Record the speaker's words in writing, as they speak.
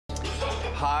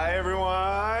Hi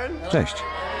everyone. Cześć.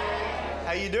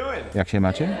 How you doing? Jak się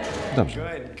macie?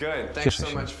 Dobrze. Good. Thanks Cieszę so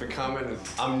się. much for coming.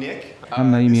 I'm Nick.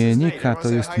 Mam na imię This is Nick, a Nate. to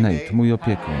Everyone jest say hi, Nate, mój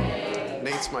opiekun.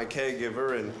 Nate's my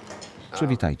caregiver and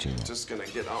Przywitajcie go. just gonna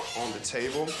get on the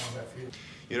table.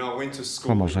 You know, I went to school.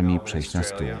 Pomoże mi przejść na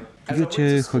stół.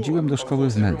 Wiecie, chodziłem do szkoły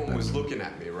w Melbourne.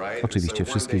 Oczywiście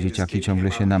wszystkie dzieciaki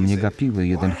ciągle się na mnie gapiły.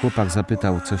 Jeden chłopak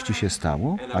zapytał, coś ci się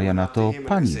stało? A ja na to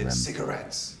paliłem.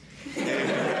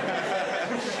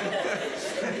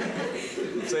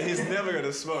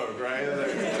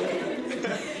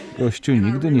 Gościu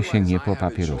nigdy nie sięgnie po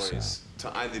papierosa.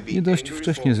 Nie dość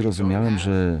wcześnie zrozumiałem,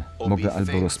 że mogę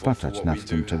albo rozpaczać nad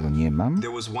tym, czego nie mam,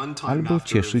 albo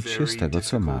cieszyć się z tego,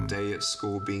 co mam.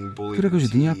 Któregoś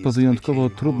dnia po wyjątkowo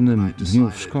trudnym dniu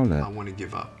w szkole,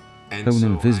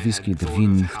 pełnym wyzwisk i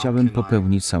drwin, chciałem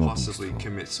popełnić samobójstwo.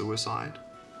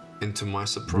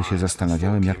 Gdy się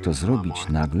zastanawiałem, jak to zrobić,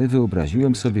 nagle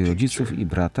wyobraziłem sobie rodziców i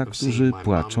brata, którzy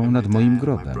płaczą nad moim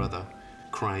grobem.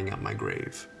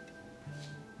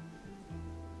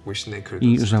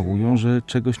 I żałują, że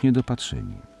czegoś nie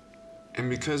dopatrzyli.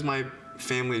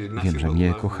 Wiem, że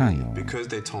mnie kochają.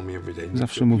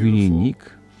 Zawsze mówili, Nick,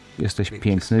 jesteś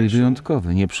piękny i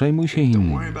wyjątkowy, nie przejmuj się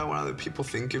innymi.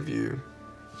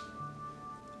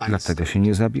 Dlatego się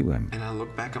nie zabiłem.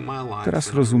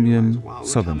 Teraz rozumiem,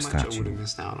 co bym stracił.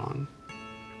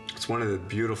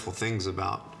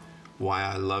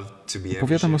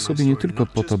 Opowiadam o sobie nie tylko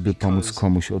po to, by pomóc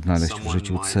komuś odnaleźć w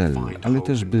życiu cel, ale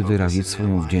też by wyrazić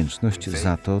swoją wdzięczność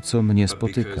za to, co mnie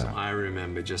spotyka.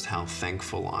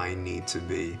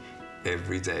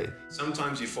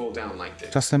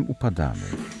 Czasem upadamy.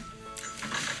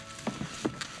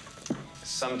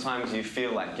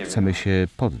 Chcemy się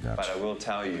poddać.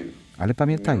 Ale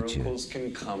pamiętajcie,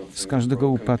 z każdego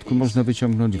upadku można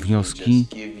wyciągnąć wnioski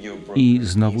i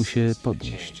znowu się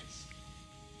podnieść.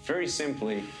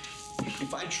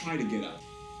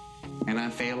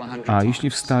 A jeśli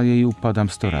wstaję i upadam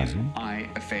 100 razy?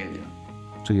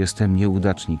 Czy jestem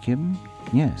nieudacznikiem?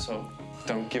 Nie.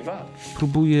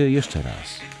 Próbuję jeszcze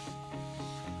raz.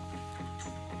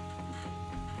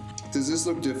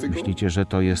 Myślicie, że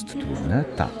to jest trudne?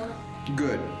 Tak.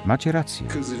 Macie rację.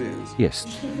 Jest.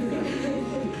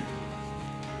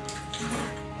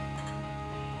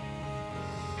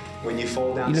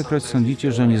 Ilekroć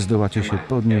sądzicie, że nie zdołacie się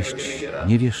podnieść,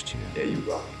 nie wierzcie.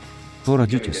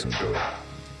 Poradzicie sobie.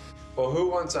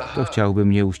 Kto chciałby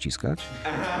mnie uściskać?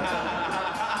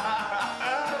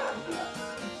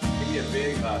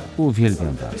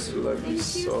 Uwielbiam was.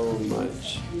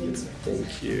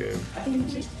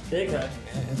 Big hug.